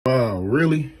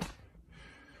Really?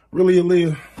 Really,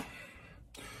 Aaliyah?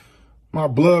 My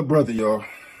blood brother, y'all.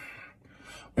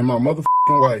 And my motherfucking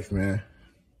wife, man.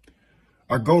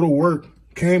 I go to work,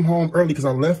 came home early because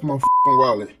I left my fucking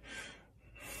wallet.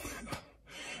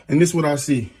 And this is what I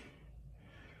see.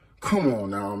 Come on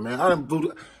now, man. I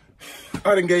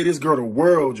done gave this girl the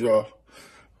world, y'all.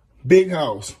 Big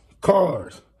house,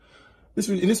 cars. This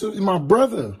was my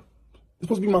brother. It's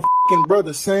supposed to be my fucking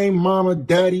brother. Same mama,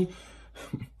 daddy.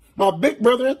 My big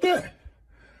brother at that.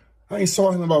 I ain't saw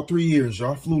him in about 3 years,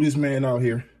 y'all. I flew this man out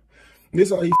here.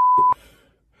 This how he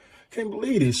can't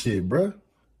believe this shit, bruh.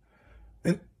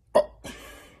 And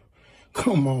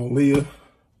come on, Leah.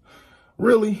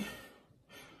 Really?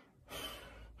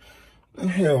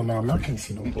 Hell no, man. I can't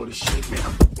see no more of this shit, man.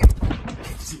 I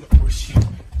can't see no more shit.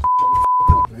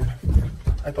 Man.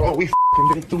 After all we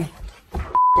been through,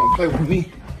 don't play with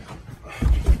me.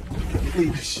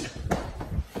 Leave this shit.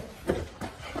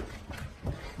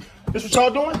 This what y'all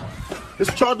doing? This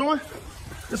what y'all doing?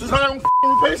 This is how y'all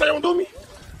gonna repay? This how y'all gonna do me?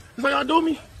 This how y'all do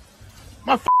me?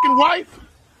 My fucking wife?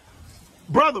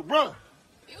 Brother, bruh.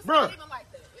 It's not even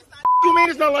like that. It's not. You mean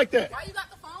it's not like that? Why you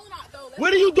got the phone out though?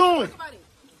 What are you doing?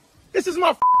 This is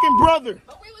my fucking brother.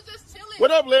 But we was just chilling.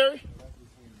 What up, Larry?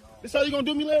 This how you gonna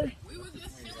do me, Larry? We was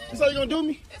just chilling. This how you gonna do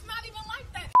me? It's not even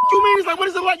like that. You mean it's like, what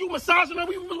is it like? You massaging her?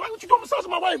 What you doing massaging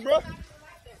my wife, bro?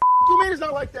 You mean it's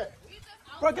not like that?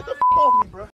 Bro, get the fuck off me, bro.